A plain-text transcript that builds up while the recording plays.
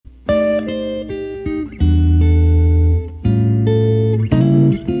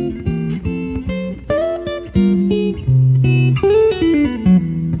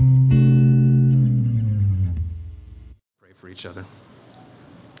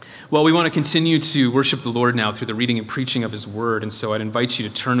Well, we want to continue to worship the Lord now through the reading and preaching of his word, and so I'd invite you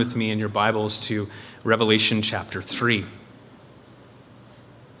to turn with me in your Bibles to Revelation chapter 3.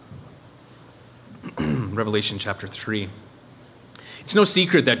 Revelation chapter 3. It's no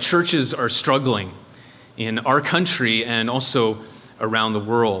secret that churches are struggling in our country and also around the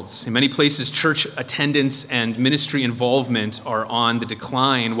world. In many places, church attendance and ministry involvement are on the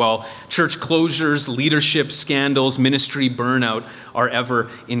decline, while church closures, leadership scandals, ministry burnout are ever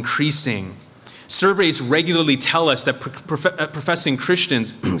increasing. Surveys regularly tell us that professing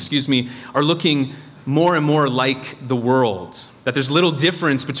Christians, are looking more and more like the world, that there's little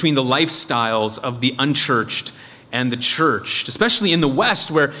difference between the lifestyles of the unchurched and the church, especially in the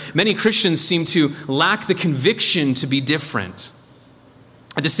West, where many Christians seem to lack the conviction to be different.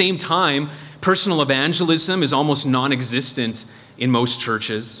 At the same time, personal evangelism is almost non-existent in most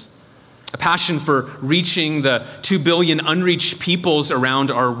churches. A passion for reaching the 2 billion unreached peoples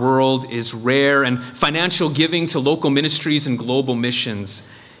around our world is rare, and financial giving to local ministries and global missions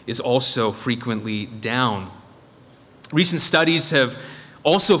is also frequently down. Recent studies have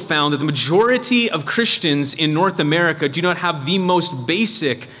also found that the majority of Christians in North America do not have the most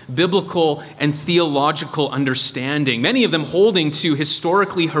basic biblical and theological understanding, many of them holding to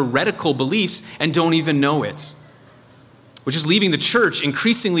historically heretical beliefs and don't even know it, which is leaving the church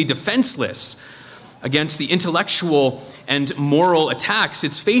increasingly defenseless against the intellectual and moral attacks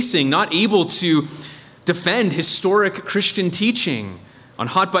it's facing, not able to defend historic Christian teaching on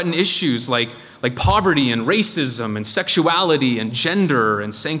hot-button issues like poverty and racism and sexuality and gender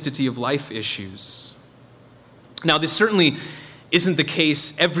and sanctity of life issues. Now, this certainly isn't the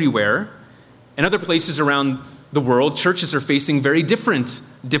case everywhere. In other places around the world, churches are facing very different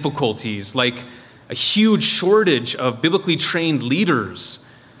difficulties, like a huge shortage of biblically trained leaders,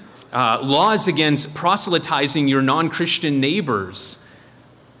 laws against proselytizing your non-Christian neighbors,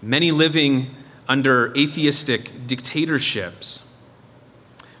 many living under atheistic dictatorships.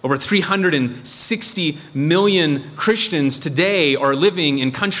 Over 360 million Christians today are living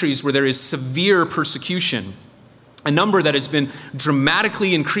in countries where there is severe persecution, a number that has been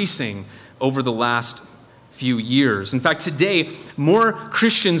dramatically increasing over the last few years. In fact, today, more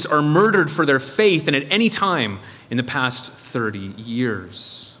Christians are murdered for their faith than at any time in the past 30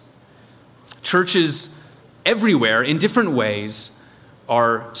 years. Churches everywhere, in different ways,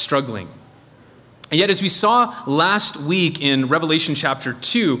 are struggling. And yet, as we saw last week in Revelation chapter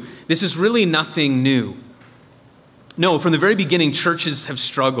 2, this is really nothing new. No, from the very beginning, churches have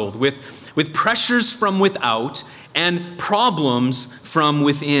struggled with pressures from without and problems from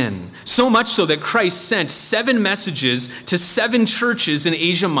within. So much so that Christ sent 7 messages to 7 churches in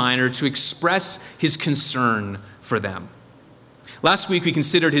Asia Minor to express his concern for them. Last week, we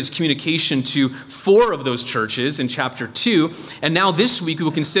considered his communication to 4 of those churches in chapter 2, and now this week, we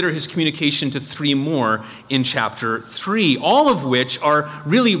will consider his communication to 3 more in chapter 3, all of which are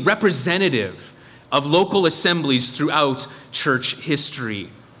really representative of local assemblies throughout church history.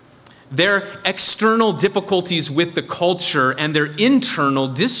 Their external difficulties with the culture and their internal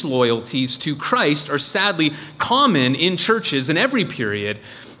disloyalties to Christ are sadly common in churches in every period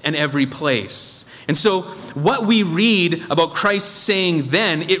and every place. And so what we read about Christ saying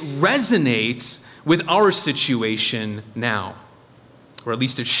then, it resonates with our situation now, or at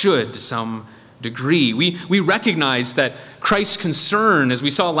least it should to some degree. We recognize that Christ's concern, as we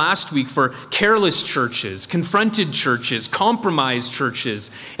saw last week, for careless churches, confronted churches, compromised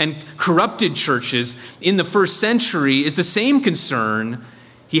churches, and corrupted churches in the first century is the same concern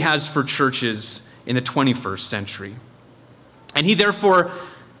he has for churches in the 21st century. And he therefore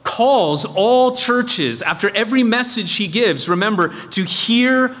calls all churches, after every message he gives, remember, to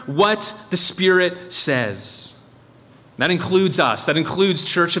hear what the Spirit says. That includes us. That includes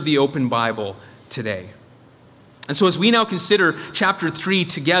Church of the Open Bible today. And so as we now consider chapter 3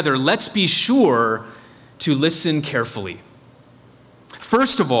 together, let's be sure to listen carefully.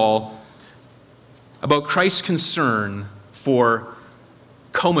 First of all, about Christ's concern for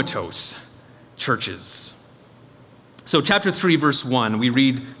comatose churches. So chapter 3, verse 1, we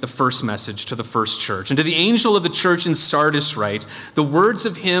read the first message to the first church. And to the angel of the church in Sardis write, the words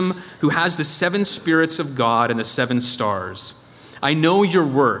of him who has the 7 spirits of God and the 7 stars. I know your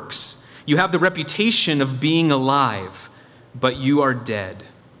works. You have the reputation of being alive, but you are dead.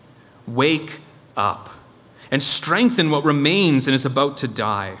 Wake up and strengthen what remains and is about to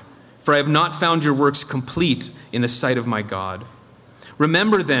die. For I have not found your works complete in the sight of my God.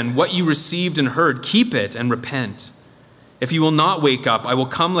 Remember then what you received and heard. Keep it and repent. If you will not wake up, I will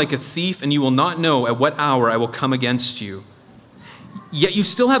come like a thief, and you will not know at what hour I will come against you. Yet you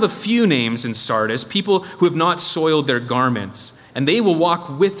still have a few names in Sardis, people who have not soiled their garments, and they will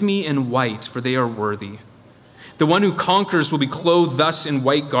walk with me in white, for they are worthy. The one who conquers will be clothed thus in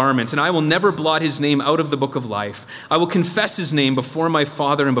white garments, and I will never blot his name out of the book of life. I will confess his name before my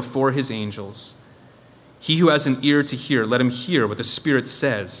Father and before his angels. He who has an ear to hear, let him hear what the Spirit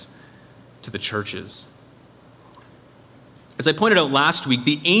says to the churches." As I pointed out last week,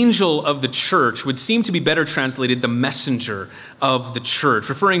 the angel of the church would seem to be better translated the messenger of the church,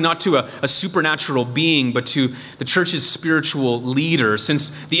 referring not to a supernatural being, but to the church's spiritual leader,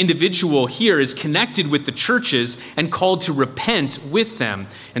 since the individual here is connected with the churches and called to repent with them.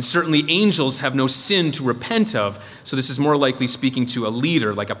 And certainly angels have no sin to repent of, so this is more likely speaking to a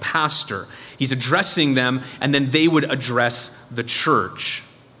leader, like a pastor. He's addressing them, and then they would address the church.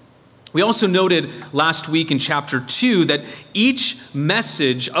 We also noted last week in chapter 2 that each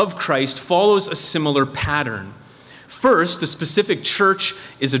message of Christ follows a similar pattern. First, the specific church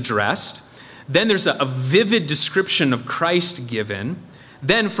is addressed. Then there's a vivid description of Christ given.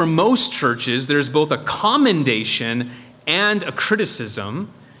 Then for most churches, there's both a commendation and a criticism.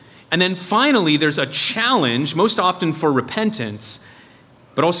 And then finally, there's a challenge, most often for repentance,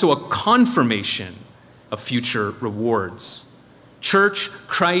 but also a confirmation of future rewards. Church,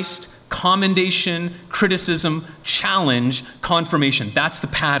 Christ, commendation, criticism, challenge, confirmation. That's the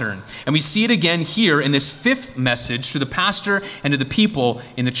pattern. And we see it again here in this fifth message to the pastor and to the people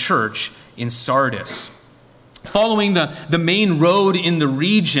in the church in Sardis. Following the main road in the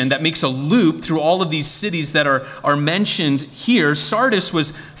region that makes a loop through all of these cities that are mentioned here, Sardis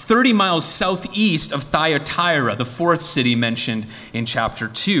was 30 miles southeast of Thyatira, the fourth city mentioned in chapter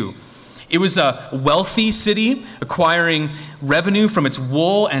 2. It was a wealthy city, acquiring revenue from its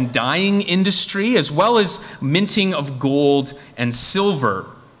wool and dyeing industry, as well as minting of gold and silver.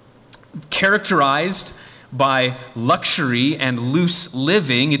 Characterized by luxury and loose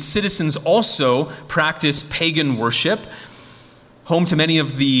living, its citizens also practice pagan worship, home to many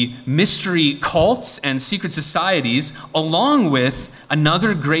of the mystery cults and secret societies, along with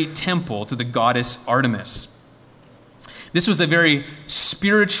another great temple to the goddess Artemis. This was a very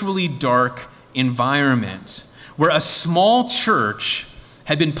spiritually dark environment where a small church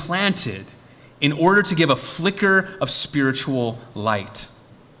had been planted in order to give a flicker of spiritual light.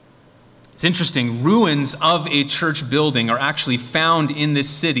 It's interesting, ruins of a church building are actually found in this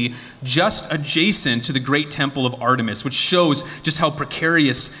city just adjacent to the great temple of Artemis, which shows just how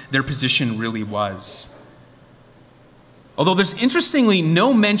precarious their position really was. Although there's interestingly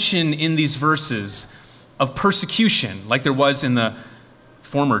no mention in these verses of persecution like there was in the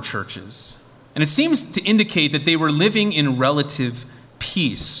former churches. And it seems to indicate that they were living in relative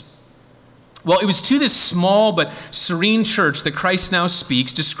peace. Well, it was to this small but serene church that Christ now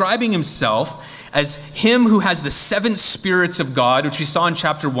speaks, describing himself as him who has the seven spirits of God, which we saw in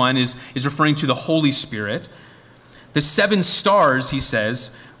chapter 1 is referring to the Holy Spirit. The seven stars, he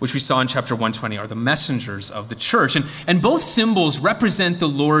says, which we saw in chapter 120, are the messengers of the church. And both symbols represent the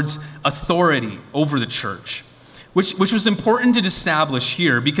Lord's authority over the church, which was important to establish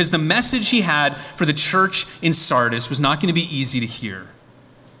here because the message he had for the church in Sardis was not going to be easy to hear.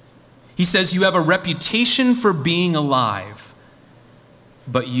 He says, "You have a reputation for being alive,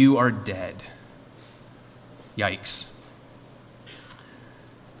 but you are dead." Yikes.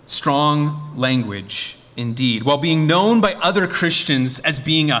 Strong language indeed. While being known by other Christians as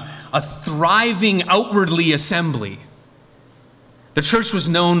being a thriving outwardly assembly, the church was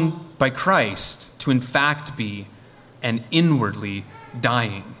known by Christ to in fact be an inwardly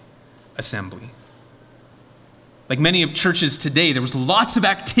dying assembly. Like many of churches today, there was lots of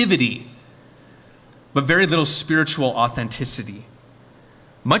activity, but very little spiritual authenticity.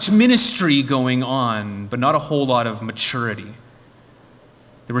 Much ministry going on, but not a whole lot of maturity.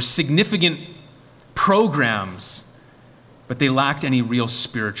 There were significant programs, but they lacked any real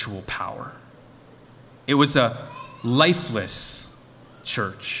spiritual power. It was a lifeless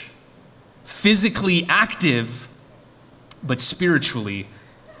church, physically active, but spiritually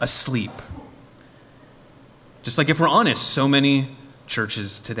asleep. Just like, if we're honest, so many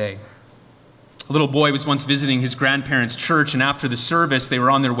churches today. A little boy was once visiting his grandparents' church, and after the service, they were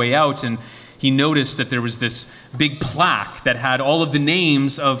on their way out, and he noticed that there was this big plaque that had all of the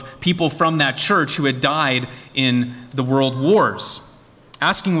names of people from that church who had died in the world wars.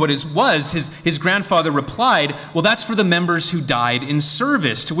 Asking what it was, his grandfather replied, "Well, that's for the members who died in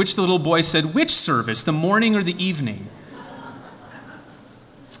service," to which the little boy said, "Which service, the morning or the evening?"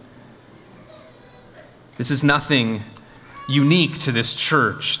 This is nothing unique to this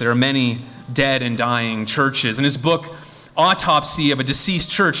church. There are many dead and dying churches. In his book, Autopsy of a Deceased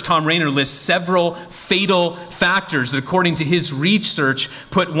Church, Tom Rainer lists several fatal factors that, according to his research,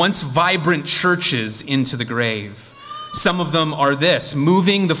 put once vibrant churches into the grave. Some of them are this: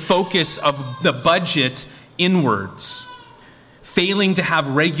 moving the focus of the budget inwards, failing to have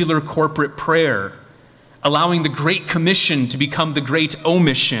regular corporate prayer, allowing the Great Commission to become the Great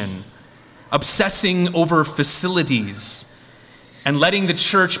Omission, obsessing over facilities, and letting the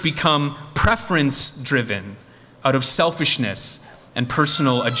church become preference-driven out of selfishness and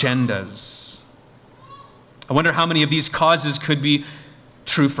personal agendas. I wonder how many of these causes could be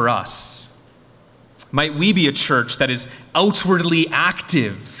true for us. Might we be a church that is outwardly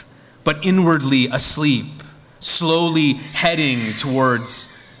active, but inwardly asleep, slowly heading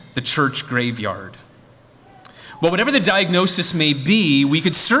towards the church graveyard? Well, whatever the diagnosis may be, we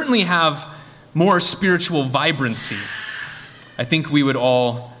could certainly have more spiritual vibrancy. I think we would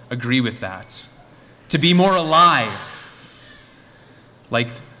all agree with that. To be more alive, like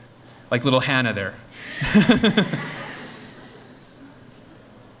little Hannah there.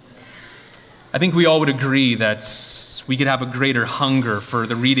 I think we all would agree that we could have a greater hunger for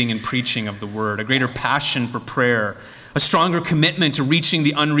the reading and preaching of the word, a greater passion for prayer, a stronger commitment to reaching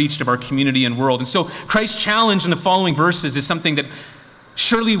the unreached of our community and world. And so Christ's challenge in the following verses is something that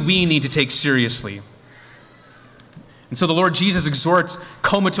surely we need to take seriously. And so the Lord Jesus exhorts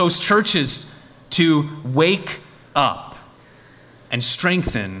comatose churches to wake up and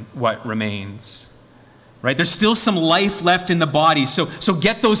strengthen what remains. Right? There's still some life left in the body, so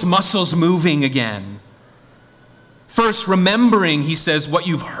get those muscles moving again. First, remembering, he says, what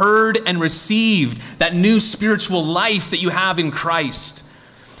you've heard and received, that new spiritual life that you have in Christ.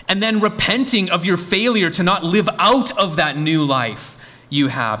 And then repenting of your failure to not live out of that new life you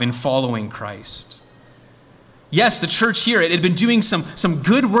have in following Christ. Yes, the church here, it had been doing some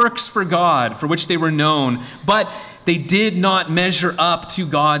good works for God, for which they were known, but they did not measure up to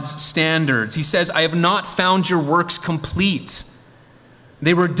God's standards. He says, I have not found your works complete.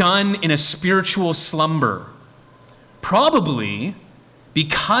 They were done in a spiritual slumber, probably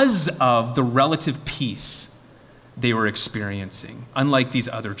because of the relative peace they were experiencing, unlike these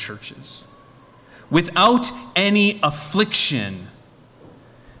other churches. Without any affliction,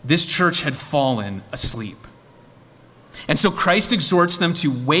 this church had fallen asleep. And so Christ exhorts them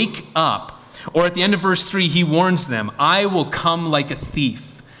to wake up. Or at the end of verse 3, he warns them, I will come like a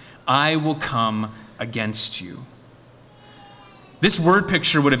thief. I will come against you. This word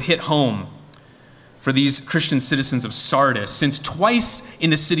picture would have hit home for these Christian citizens of Sardis, since twice in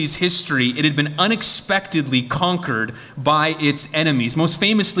the city's history it had been unexpectedly conquered by its enemies. Most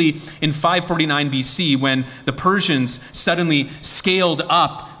famously in 549 BC, when the Persians suddenly scaled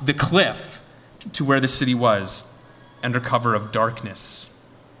up the cliff to where the city was under cover of darkness.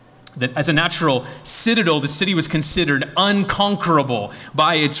 That as a natural citadel, the city was considered unconquerable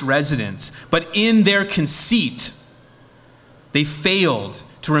by its residents. But in their conceit, they failed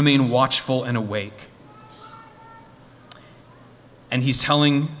to remain watchful and awake. And he's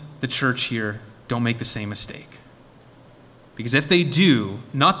telling the church here, don't make the same mistake. Because if they do,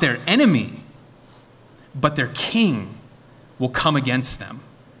 not their enemy, but their king will come against them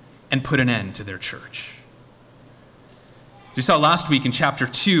and put an end to their church. As we saw last week in chapter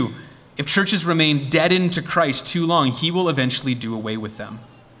 2, if churches remain deadened to Christ too long, he will eventually do away with them.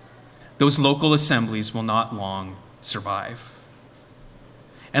 Those local assemblies will not long survive.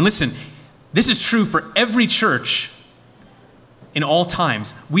 And listen, this is true for every church in all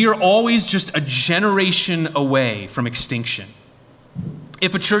times. We are always just a generation away from extinction.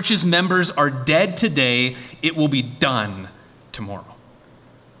 If a church's members are dead today, it will be done tomorrow.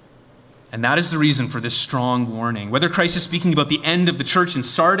 And that is the reason for this strong warning. Whether Christ is speaking about the end of the church in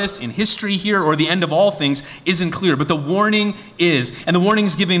Sardis, in history here, or the end of all things isn't clear. But the warning is, and the warning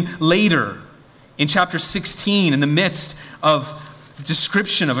is given later in chapter 16, in the midst of the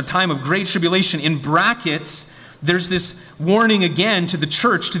description of a time of great tribulation. In brackets, there's this warning again to the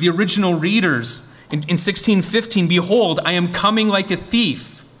church, to the original readers. In 16:15, behold, I am coming like a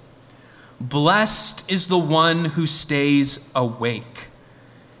thief. Blessed is the one who stays awake,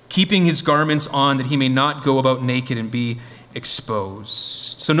 keeping his garments on that he may not go about naked and be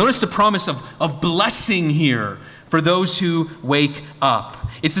exposed. So notice the promise of blessing here for those who wake up.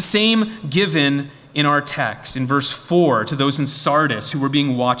 It's the same given in our text in verse 4 to those in Sardis who were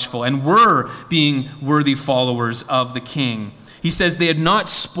being watchful and were being worthy followers of the king. He says they had not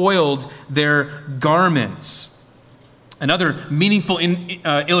spoiled their garments. Another meaningful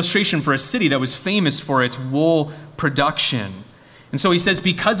illustration for a city that was famous for its wool production. And so he says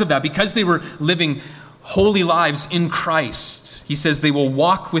because of that, because they were living holy lives in Christ, he says they will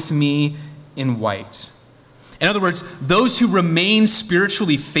walk with me in white. In other words, those who remain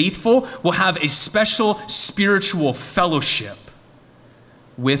spiritually faithful will have a special spiritual fellowship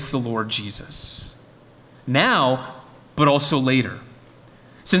with the Lord Jesus. Now, but also later.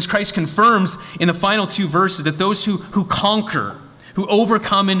 Since Christ confirms in the final two verses that those who conquer, who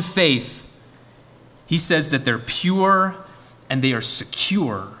overcome in faith, he says that they're pure and they are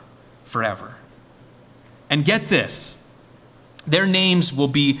secure forever. And get this, their names will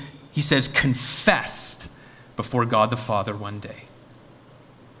be, he says, confessed before God the Father one day.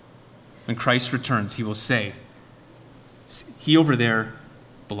 When Christ returns, he will say, he over there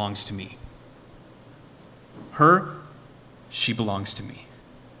belongs to me. Her, she belongs to me.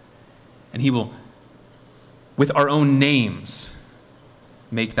 And he will, with our own names,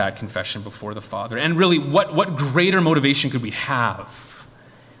 make that confession before the Father. And really, what greater motivation could we have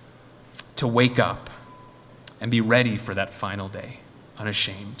to wake up and be ready for that final day,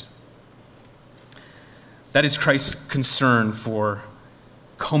 unashamed? That is Christ's concern for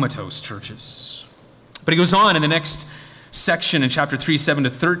comatose churches. But he goes on in the next section in chapter 3, 7 to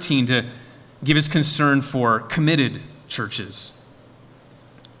 13 to give his concern for committed churches.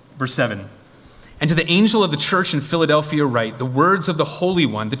 Verse 7, and to the angel of the church in Philadelphia write, the words of the Holy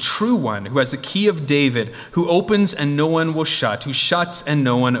One, the true one, who has the key of David, who opens and no one will shut, who shuts and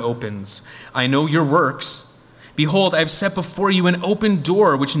no one opens. I know your works. Behold, I have set before you an open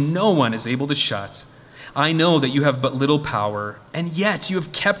door which no one is able to shut. I know that you have but little power, and yet you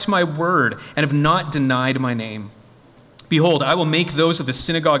have kept my word and have not denied my name. Behold, I will make those of the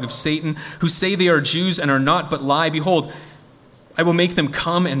synagogue of Satan who say they are Jews and are not but lie. Behold, I will make them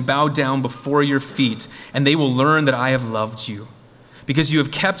come and bow down before your feet, and they will learn that I have loved you. Because you have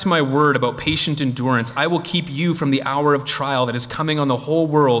kept my word about patient endurance, I will keep you from the hour of trial that is coming on the whole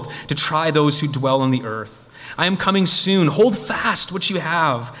world to try those who dwell on the earth. I am coming soon. Hold fast what you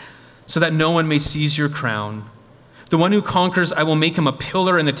have, so that no one may seize your crown. The one who conquers, I will make him a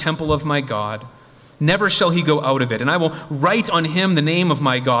pillar in the temple of my God. Never shall he go out of it. And I will write on him the name of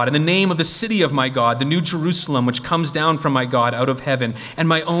my God, and the name of the city of my God, the new Jerusalem, which comes down from my God out of heaven, and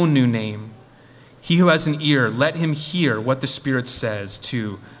my own new name. He who has an ear, let him hear what the Spirit says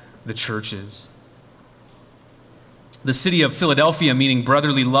to the churches. The city of Philadelphia, meaning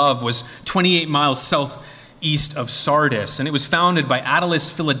brotherly love, was 28 miles southeast of Sardis, and it was founded by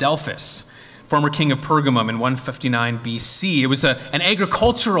Attalus Philadelphus, former king of Pergamum in 159 BC. It was an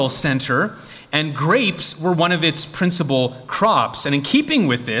agricultural center, and grapes were one of its principal crops. And in keeping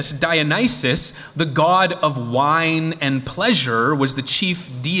with this, Dionysus, the god of wine and pleasure, was the chief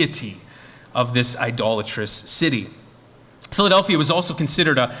deity of this idolatrous city. Philadelphia was also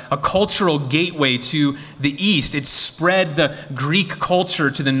considered a cultural gateway to the East. It spread the Greek culture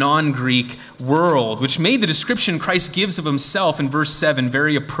to the non-Greek world, which made the description Christ gives of himself in verse 7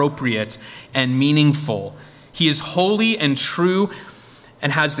 very appropriate and meaningful. He is holy and true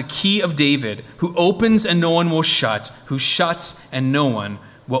and has the key of David, who opens and no one will shut, who shuts and no one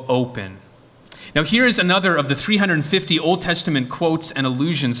will open. Now here is another of the 350 Old Testament quotes and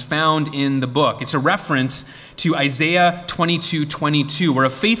allusions found in the book. It's a reference to Isaiah 22:22, where a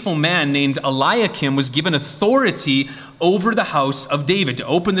faithful man named Eliakim was given authority over the house of David to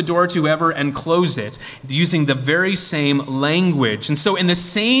open the door to whoever and close it, using the very same language. And so in the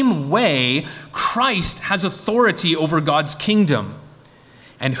same way, Christ has authority over God's kingdom.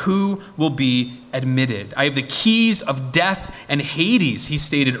 And who will be admitted? I have the keys of death and Hades, he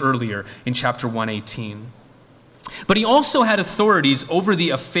stated earlier in chapter 118. But he also had authorities over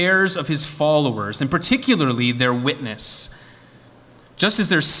the affairs of his followers, and particularly their witness. Just as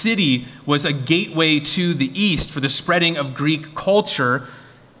their city was a gateway to the East for the spreading of Greek culture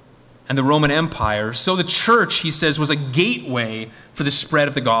and the Roman Empire, so the church, he says, was a gateway for the spread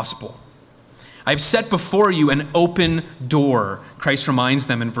of the gospel. I've set before you an open door, Christ reminds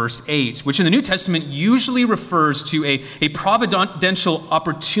them in verse 8, which in the New Testament usually refers to a providential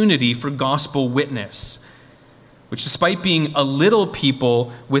opportunity for gospel witness, which despite being a little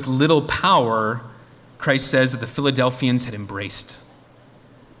people with little power, Christ says that the Philadelphians had embraced.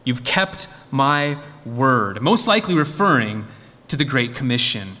 You've kept my word, most likely referring to the Great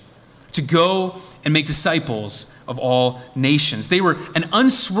Commission, to go and make disciples of all nations. They were an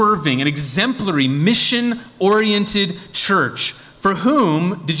unswerving and exemplary mission-oriented church for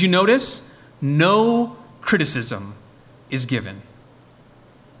whom, did you notice, no criticism is given.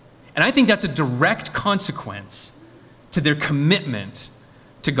 And I think that's a direct consequence to their commitment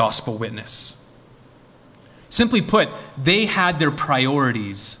to gospel witness. Simply put, they had their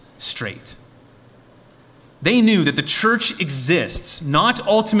priorities straight. They knew that the church exists not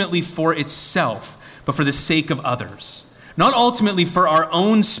ultimately for itself, but for the sake of others. Not ultimately for our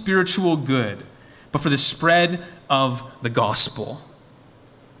own spiritual good, but for the spread of the gospel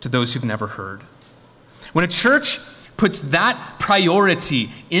to those who've never heard. When a church puts that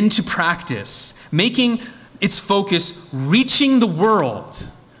priority into practice, making its focus reaching the world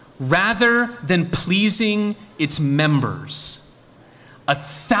rather than pleasing its members,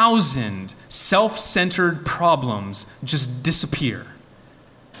 1,000 self-centered problems just disappear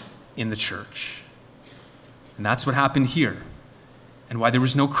in the church. And that's what happened here, and why there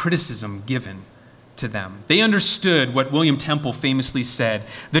was no criticism given to them. They understood what William Temple famously said: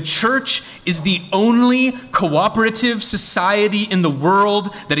 the church is the only cooperative society in the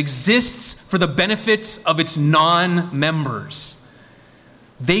world that exists for the benefits of its non-members.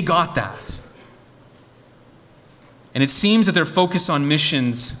 They got that. And it seems that their focus on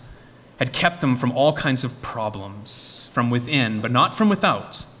missions had kept them from all kinds of problems from within, but not from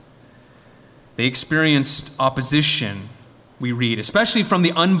without. They experienced opposition, we read, especially from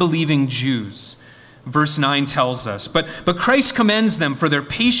the unbelieving Jews. Verse 9 tells us, but Christ commends them for their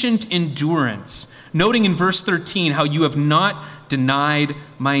patient endurance, noting in verse 13 how you have not denied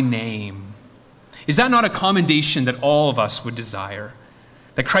my name. Is that not a commendation that all of us would desire?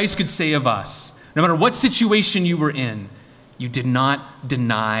 That Christ could say of us, no matter what situation you were in, you did not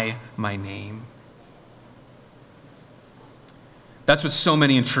deny my name. That's what so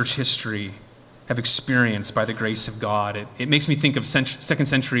many in church history have experienced by the grace of God. It makes me think of second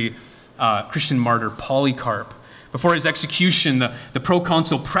century Christian martyr Polycarp. Before his execution, the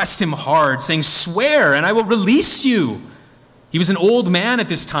proconsul pressed him hard, saying, "Swear, and I will release you." He was an old man at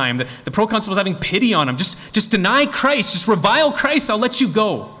this time. The proconsul was having pity on him. Just deny Christ, just revile Christ, I'll let you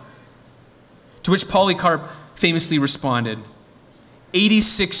go. To which Polycarp famously responded,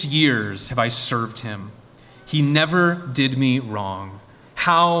 86 years have I served him. He never did me wrong.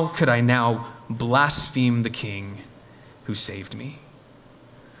 How could I now blaspheme the King who saved me?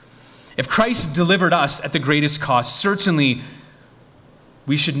 If Christ delivered us at the greatest cost, certainly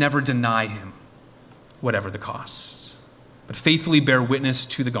we should never deny him, whatever the cost, but faithfully bear witness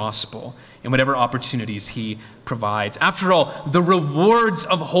to the gospel in whatever opportunities he provides. After all, the rewards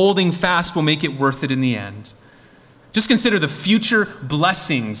of holding fast will make it worth it in the end. Just consider the future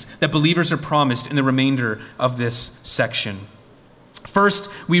blessings that believers are promised in the remainder of this section.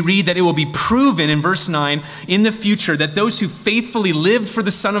 First, we read that it will be proven in verse 9 in the future that those who faithfully lived for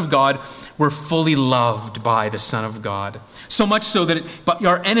the Son of God were fully loved by the Son of God. So much so that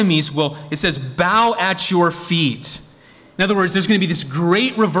our enemies will, it says, bow at your feet. In other words, there's going to be this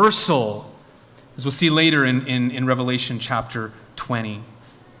great reversal, as we'll see later in Revelation chapter 20.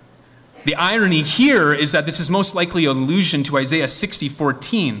 The irony here is that this is most likely an allusion to Isaiah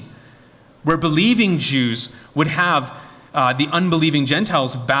 60:14, where believing Jews would have the unbelieving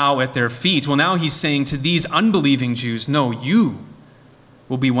Gentiles bow at their feet. Well, now he's saying to these unbelieving Jews, no, you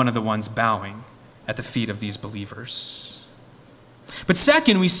will be one of the ones bowing at the feet of these believers. But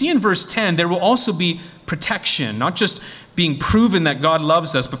second, we see in verse 10, there will also be protection, not just being proven that God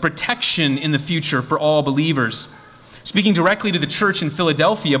loves us, but protection in the future for all believers. Speaking directly to the church in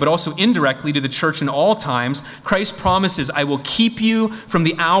Philadelphia, but also indirectly to the church in all times, Christ promises, I will keep you from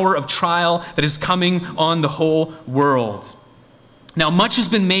the hour of trial that is coming on the whole world. Now, much has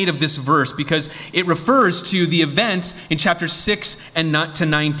been made of this verse because it refers to the events in chapter 6 and to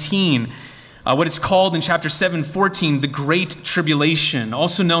 19. What it's called in chapter 7:14, the Great Tribulation,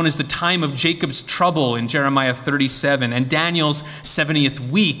 also known as the time of Jacob's trouble in Jeremiah 37, and Daniel's 70th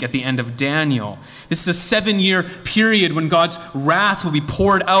week at the end of Daniel. This is a 7-year period when God's wrath will be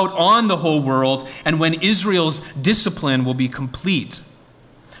poured out on the whole world and when Israel's discipline will be complete.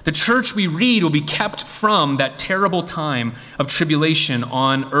 The church, we read, will be kept from that terrible time of tribulation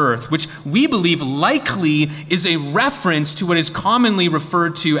on earth, which we believe likely is a reference to what is commonly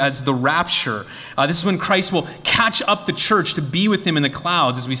referred to as the rapture. This is when Christ will catch up the church to be with him in the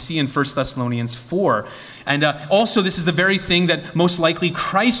clouds, as we see in 1 Thessalonians 4. And also, this is the very thing that most likely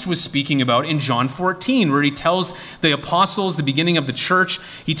Christ was speaking about in John 14, where he tells the apostles, the beginning of the church,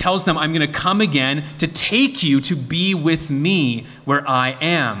 he tells them, I'm going to come again to take you to be with me where I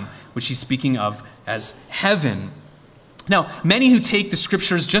am, which he's speaking of as heaven. Now, many who take the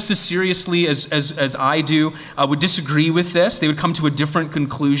scriptures just as seriously as I do would disagree with this. They would come to a different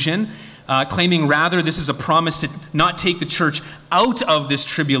conclusion, claiming rather this is a promise to not take the church out of this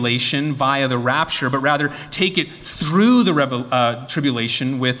tribulation via the rapture, but rather take it through the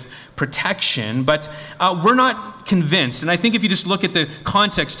tribulation with protection. But we're not convinced. And I think if you just look at the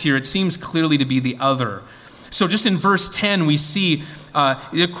context here, it seems clearly to be the other. So just in verse 10, we see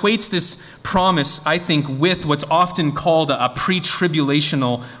it equates this promise, I think, with what's often called a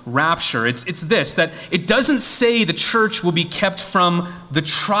pre-tribulational rapture. It's this, that it doesn't say the church will be kept from the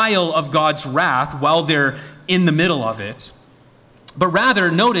trial of God's wrath while they're in the middle of it. But rather,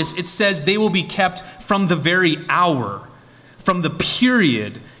 notice, it says they will be kept from the very hour, from the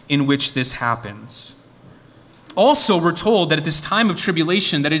period in which this happens. Also, we're told that at this time of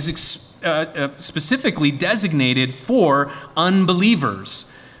tribulation that is specifically designated for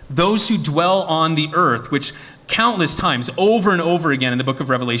unbelievers, those who dwell on the earth, which countless times, over and over again in the book of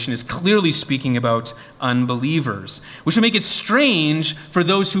Revelation, is clearly speaking about unbelievers, which will make it strange for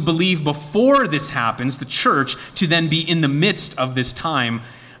those who believe before this happens, the church, to then be in the midst of this time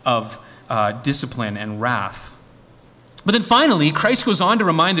of discipline and wrath. But then finally, Christ goes on to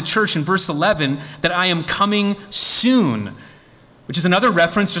remind the church in verse 11 that I am coming soon, which is another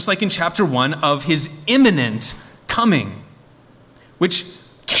reference, just like in chapter 1, of his imminent coming, which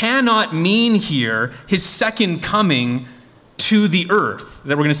cannot mean here his second coming to the earth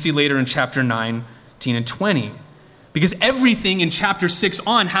that we're going to see later in chapter 19 and 20. Because everything in chapter 6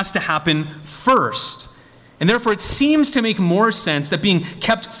 on has to happen first. And therefore, it seems to make more sense that being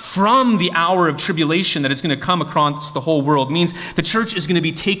kept from the hour of tribulation that is going to come across the whole world means the church is going to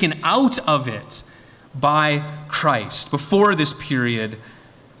be taken out of it by Christ before this period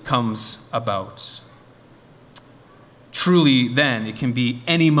comes about. Truly, then, it can be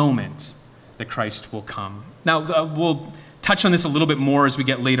any moment that Christ will come. Now, we'll touch on this a little bit more as we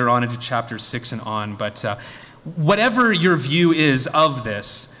get later on into chapter 6 and on, but whatever your view is of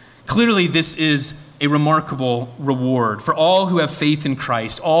this, clearly this is a remarkable reward for all who have faith in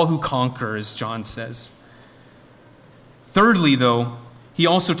Christ, all who conquer, as John says. Thirdly, though, he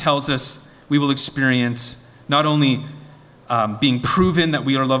also tells us we will experience not only being proven that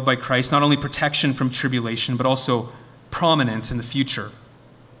we are loved by Christ, not only protection from tribulation, but also prominence in the future.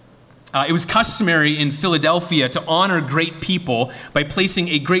 It was customary in Philadelphia to honor great people by placing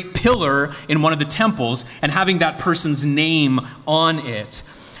a great pillar in one of the temples and having that person's name on it.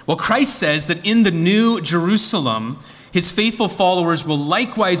 Well, Christ says that in the New Jerusalem, his faithful followers will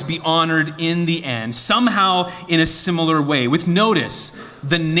likewise be honored in the end, somehow in a similar way, with, notice,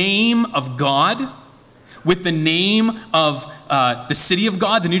 the name of God, with the name of the city of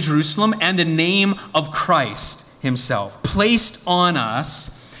God, the New Jerusalem, and the name of Christ himself, placed on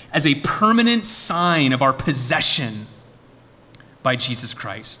us as a permanent sign of our possession by Jesus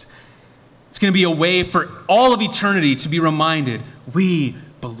Christ. It's going to be a way for all of eternity to be reminded we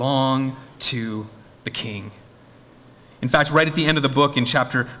belong to the King. In fact, right at the end of the book in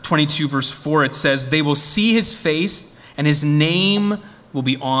chapter 22, verse 4, it says, they will see his face and his name will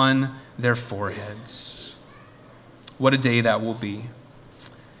be on their foreheads. What a day that will be.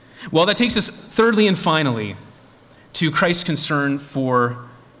 Well, that takes us thirdly and finally to Christ's concern for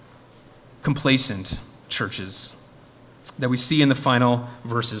complacent churches that we see in the final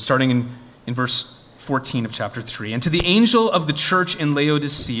verses, starting in verse 14 of chapter 3. And to the angel of the church in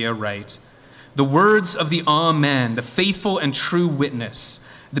Laodicea write, the words of the Amen, the faithful and true witness,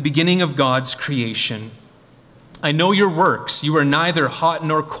 the beginning of God's creation. I know your works. You are neither hot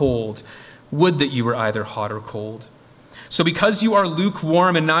nor cold. Would that you were either hot or cold. So because you are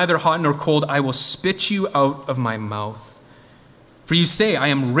lukewarm and neither hot nor cold, I will spit you out of my mouth. For you say, I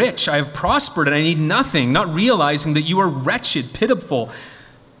am rich, I have prospered, and I need nothing, not realizing that you are wretched, pitiful,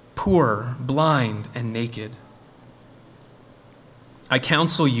 poor, blind, and naked. I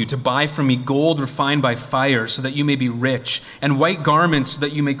counsel you to buy from me gold refined by fire so that you may be rich, and white garments so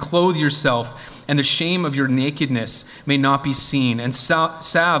that you may clothe yourself, and the shame of your nakedness may not be seen, and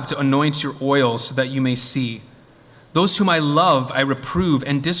salve to anoint your oil so that you may see. Those whom I love I reprove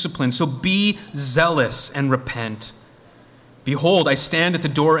and discipline, so be zealous and repent. Behold, I stand at the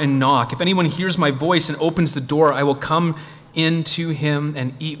door and knock. If anyone hears my voice and opens the door, I will come into him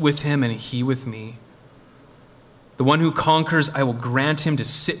and eat with him and he with me. The one who conquers, I will grant him to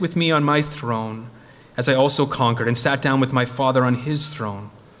sit with me on my throne, as I also conquered and sat down with my Father on his throne.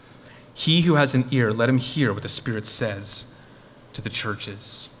 He who has an ear, let him hear what the Spirit says to the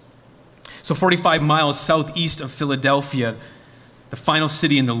churches. So 45 miles southeast of Philadelphia, the final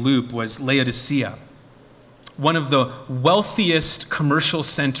city in the loop was Laodicea, one of the wealthiest commercial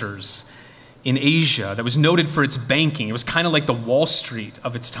centers in Asia that was noted for its banking. It was kind of like the Wall Street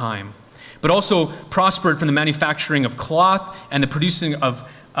of its time, but also prospered from the manufacturing of cloth and the producing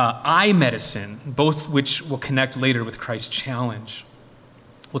of eye medicine, both which will connect later with Christ's challenge.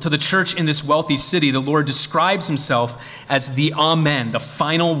 Well, to the church in this wealthy city, the Lord describes himself as the Amen, the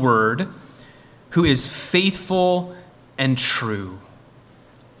final word, who is faithful and true,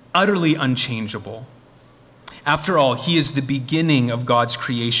 utterly unchangeable. After all, he is the beginning of God's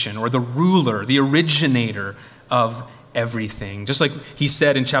creation, or the ruler, the originator of everything. Just like he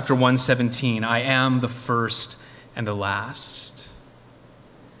said in chapter 1:17, I am the first and the last.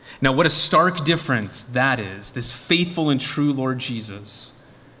 Now, what a stark difference that is, this faithful and true Lord Jesus,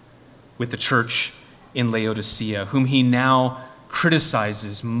 with the church in Laodicea, whom he now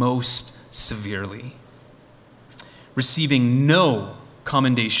criticizes most severely. receiving no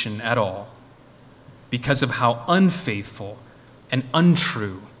commendation at all because of how unfaithful and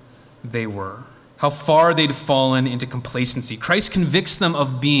untrue they were, how far they'd fallen into complacency. Christ convicts them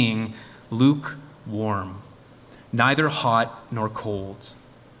of being lukewarm, neither hot nor cold.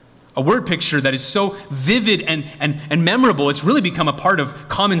 A word picture that is so vivid and memorable, it's really become a part of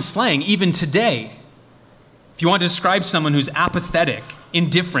common slang even today. If you want to describe someone who's apathetic,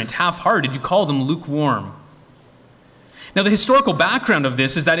 indifferent, half-hearted, you call them lukewarm. Now, the historical background of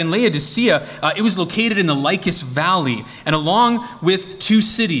this is that in Laodicea, it was located in the Lycus Valley, and along with two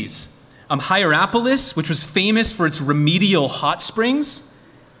cities, Hierapolis, which was famous for its remedial hot springs,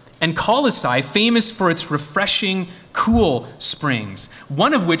 and Colossae, famous for its refreshing, cool springs,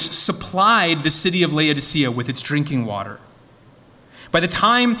 one of which supplied the city of Laodicea with its drinking water. By the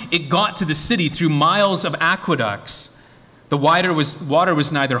time it got to the city through miles of aqueducts, the water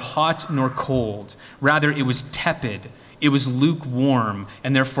was neither hot nor cold. Rather, it was tepid. It was lukewarm,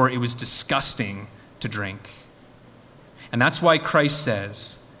 and therefore it was disgusting to drink. And that's why Christ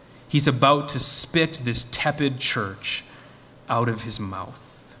says he's about to spit this tepid church out of his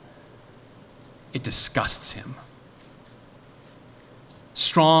mouth. It disgusts him.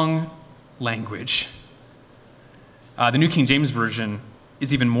 Strong language. The New King James Version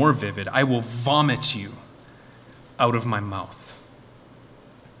is even more vivid. I will vomit you out of my mouth.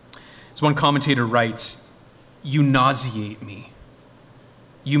 As one commentator writes, you nauseate me.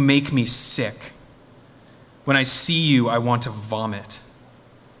 You make me sick. When I see you, I want to vomit.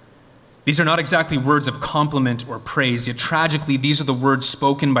 These are not exactly words of compliment or praise, yet tragically, these are the words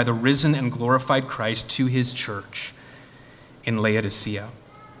spoken by the risen and glorified Christ to his church in Laodicea.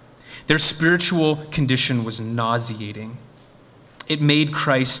 Their spiritual condition was nauseating. It made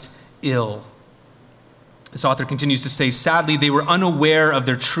Christ ill. This author continues to say, sadly, they were unaware of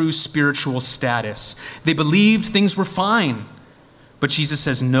their true spiritual status. They believed things were fine. But Jesus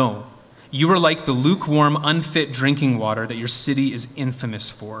says, no, you are like the lukewarm, unfit drinking water that your city is infamous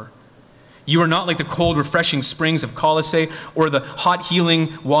for. You are not like the cold, refreshing springs of Colossae or the hot,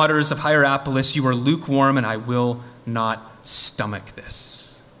 healing waters of Hierapolis. You are lukewarm, and I will not stomach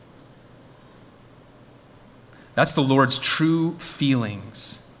this. That's the Lord's true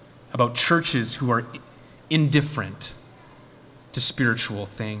feelings about churches who are indifferent to spiritual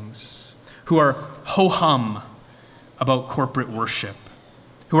things, who are ho-hum about corporate worship,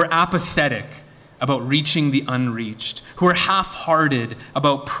 who are apathetic about reaching the unreached, who are half-hearted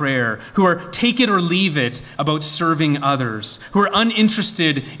about prayer, who are take it or leave it about serving others, who are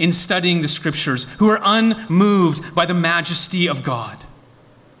uninterested in studying the scriptures, who are unmoved by the majesty of God.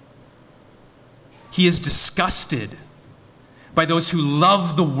 He is disgusted by those who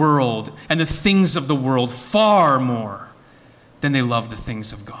love the world and the things of the world far more than they love the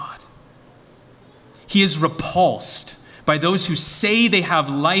things of God. He is repulsed by those who say they have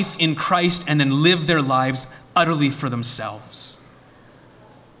life in Christ and then live their lives utterly for themselves.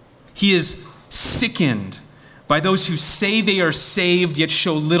 He is sickened by those who say they are saved yet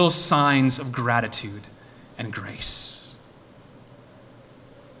show little signs of gratitude and grace.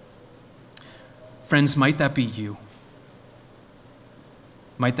 Friends, might that be you?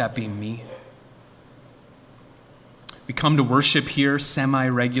 Might that be me? We come to worship here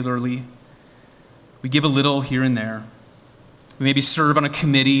semi-regularly. We give a little here and there. We maybe serve on a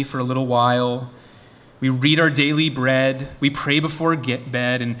committee for a little while. We read our daily bread. We pray before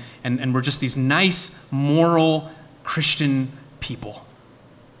bed, and we're just these nice, moral Christian people.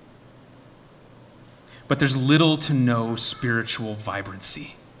 But there's little to no spiritual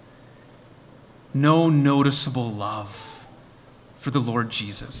vibrancy. No noticeable love for the Lord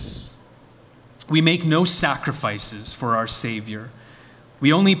Jesus. We make no sacrifices for our Savior.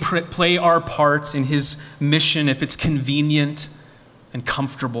 We only play our part in his mission if it's convenient and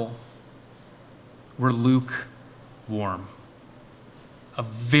comfortable. We're lukewarm. A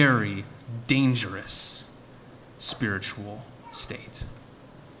very dangerous spiritual state.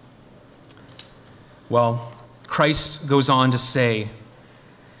 Well, Christ goes on to say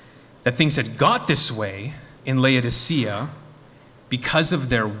that things had got this way in Laodicea because of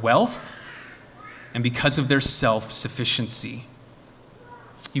their wealth and because of their self-sufficiency.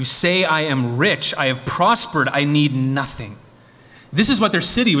 You say, I am rich, I have prospered, I need nothing. This is what their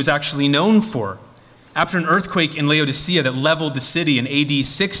city was actually known for. After an earthquake in Laodicea that leveled the city in AD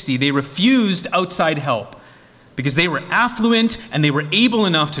 60, they refused outside help because they were affluent and they were able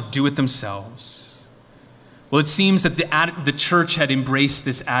enough to do it themselves. Well, it seems that the church had embraced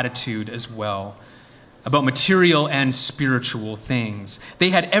this attitude as well about material and spiritual things. They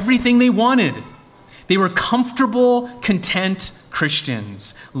had everything they wanted. They were comfortable, content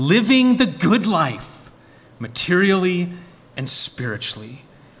Christians, living the good life materially and spiritually.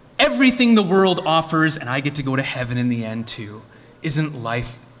 Everything the world offers, and I get to go to heaven in the end too. Isn't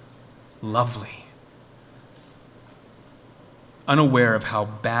life lovely? Unaware of how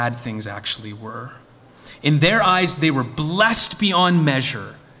bad things actually were. In their eyes, they were blessed beyond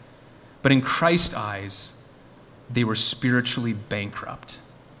measure, but in Christ's eyes, they were spiritually bankrupt.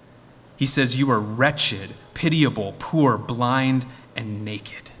 He says, you are wretched, pitiable, poor, blind, and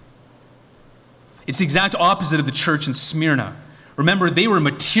naked. It's the exact opposite of the church in Smyrna. Remember, they were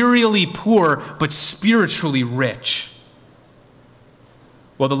materially poor, but spiritually rich.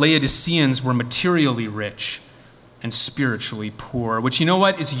 While the Laodiceans were materially rich and spiritually poor, which, you know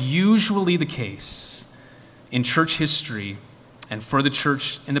what, is usually the case in church history and for the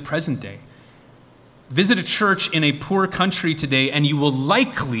church in the present day. Visit a church in a poor country today, and you will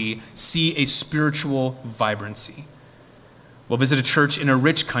likely see a spiritual vibrancy. Well, visit a church in a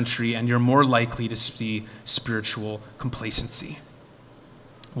rich country, and you're more likely to see spiritual complacency.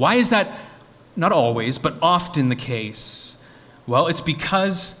 Why is that not always, but often the case? Well, it's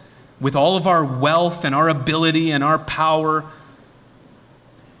because with all of our wealth and our ability and our power,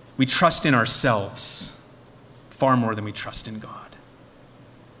 we trust in ourselves far more than we trust in God.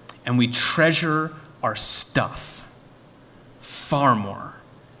 And we treasure our stuff far more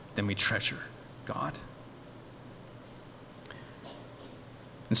than we treasure God.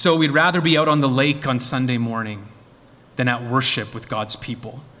 And so we'd rather be out on the lake on Sunday morning than at worship with God's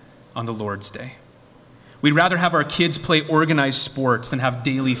people on the Lord's Day. We'd rather have our kids play organized sports than have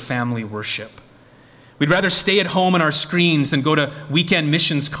daily family worship. We'd rather stay at home on our screens than go to weekend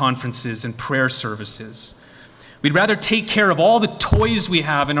missions conferences and prayer services. We'd rather take care of all the toys we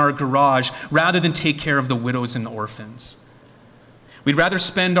have in our garage rather than take care of the widows and orphans. We'd rather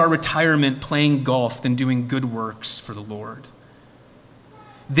spend our retirement playing golf than doing good works for the Lord.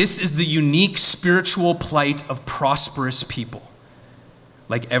 This is the unique spiritual plight of prosperous people,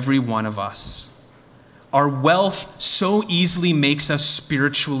 like every one of us. Our wealth so easily makes us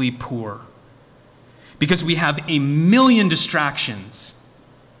spiritually poor because we have a million distractions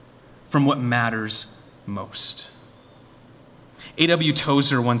from what matters most. A.W.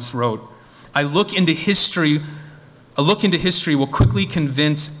 Tozer once wrote, A look into history will quickly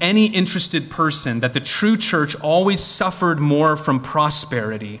convince any interested person that the true church always suffered more from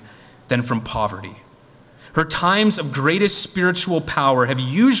prosperity than from poverty. Her times of greatest spiritual power have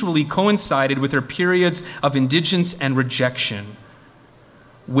usually coincided with her periods of indigence and rejection.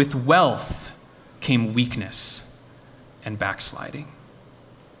 With wealth came weakness and backsliding.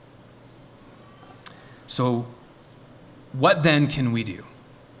 So, what then can we do?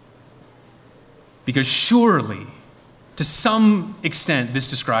 Because surely, to some extent, this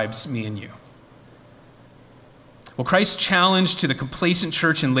describes me and you. Well, Christ's challenge to the complacent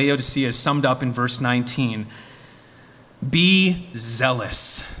church in Laodicea is summed up in verse 19. Be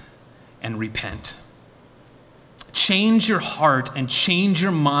zealous and repent. Change your heart and change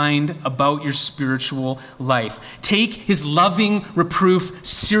your mind about your spiritual life. Take his loving reproof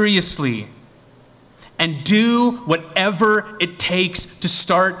seriously and do whatever it takes to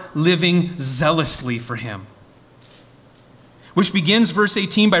start living zealously for him. Which begins, verse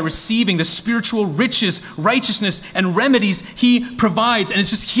 18, by receiving the spiritual riches, righteousness, and remedies he provides. And it's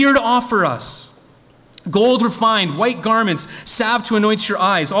just here to offer us. Gold refined, white garments, salve to anoint your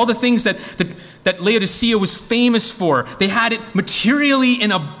eyes, all the things that Laodicea was famous for. They had it materially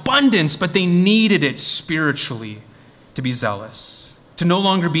in abundance, but they needed it spiritually to be zealous, to no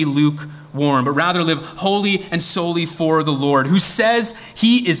longer be lukewarm, but rather live wholly and solely for the Lord, who says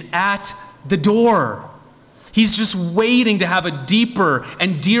he is at the door. He's just waiting to have a deeper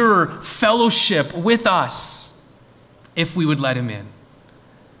and dearer fellowship with us if we would let him in.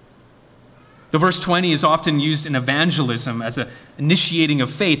 The verse 20 is often used in evangelism as an initiating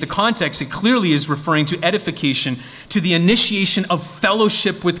of faith. The context, it clearly is referring to edification, to the initiation of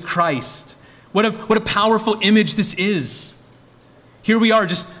fellowship with Christ. What a powerful image this is. Here we are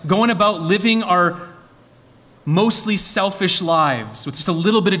just going about living our mostly selfish lives with just a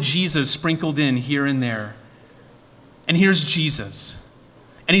little bit of Jesus sprinkled in here and there. And here's Jesus.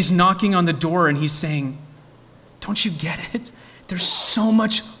 And he's knocking on the door and he's saying, don't you get it? There's so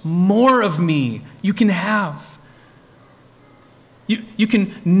much more of me you can have. You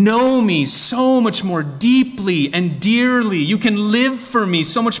can know me so much more deeply and dearly. You can live for me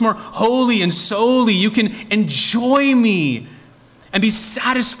so much more wholly and solely. You can enjoy me and be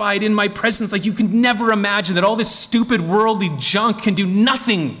satisfied in my presence like you can never imagine that all this stupid worldly junk can do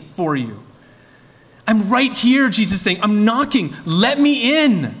nothing for you. I'm right here, Jesus is saying. I'm knocking. Let me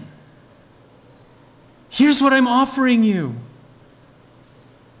in. Here's what I'm offering you.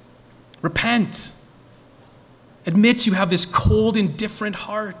 Repent. Admit you have this cold, indifferent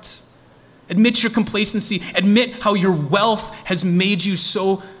heart. Admit your complacency. Admit how your wealth has made you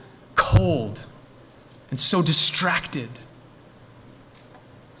so cold and so distracted.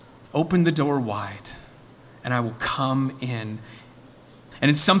 Open the door wide, and I will come in. And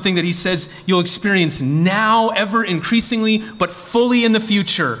it's something that he says you'll experience now, ever increasingly, but fully in the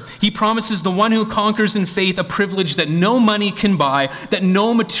future. He promises the one who conquers in faith a privilege that no money can buy, that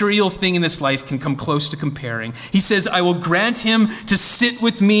no material thing in this life can come close to comparing. He says, I will grant him to sit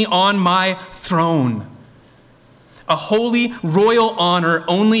with me on my throne. A holy, royal honor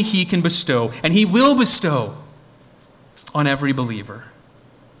only he can bestow, and he will bestow on every believer,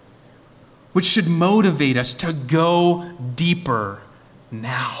 which should motivate us to go deeper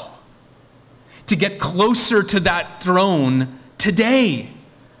now, to get closer to that throne today,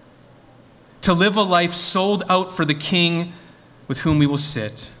 to live a life sold out for the King with whom we will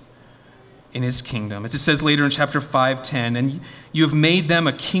sit in his kingdom. As it says later in chapter 5:10, and you have made them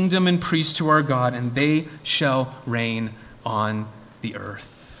a kingdom and priests to our God, and they shall reign on the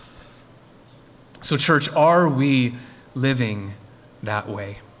earth. So church, are we living that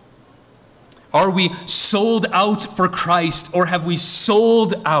way? Are we sold out for Christ, or have we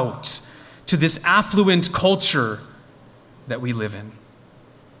sold out to this affluent culture that we live in?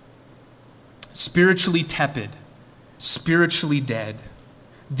 Spiritually tepid, spiritually dead.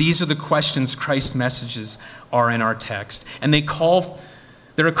 These are the questions Christ's messages are in our text. And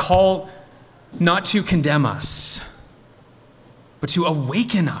they're a call not to condemn us, but to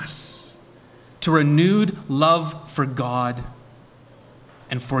awaken us to renewed love for God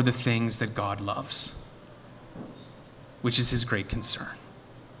and for the things that God loves, which is his great concern.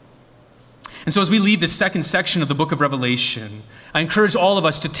 And so as we leave this second section of the book of Revelation, I encourage all of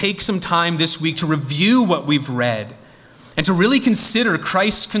us to take some time this week to review what we've read and to really consider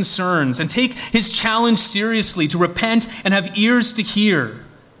Christ's concerns and take his challenge seriously, to repent and have ears to hear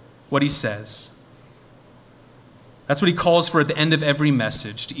what he says. That's what he calls for at the end of every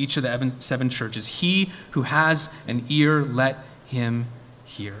message to each of the 7 churches. He who has an ear, let him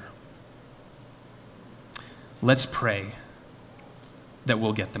hear. Let's pray that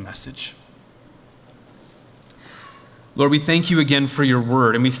we'll get the message. Lord, we thank you again for your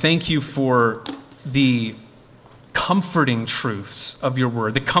word, and we thank you for the comforting truths of your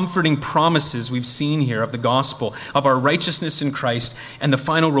word, the comforting promises we've seen here of the gospel, of our righteousness in Christ, and the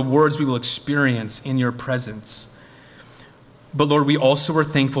final rewards we will experience in your presence. But Lord, we also are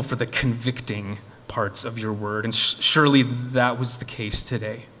thankful for the convicting parts of your word, and surely that was the case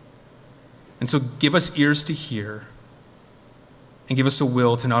today. And so give us ears to hear, and give us a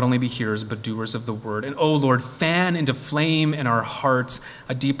will to not only be hearers, but doers of the word. And oh Lord, fan into flame in our hearts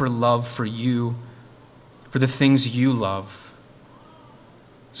a deeper love for you, for the things you love,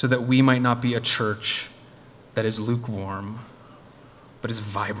 so that we might not be a church that is lukewarm, but is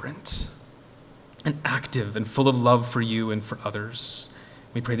vibrant and active and full of love for you and for others.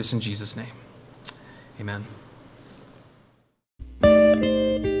 We pray this in Jesus' name. Amen.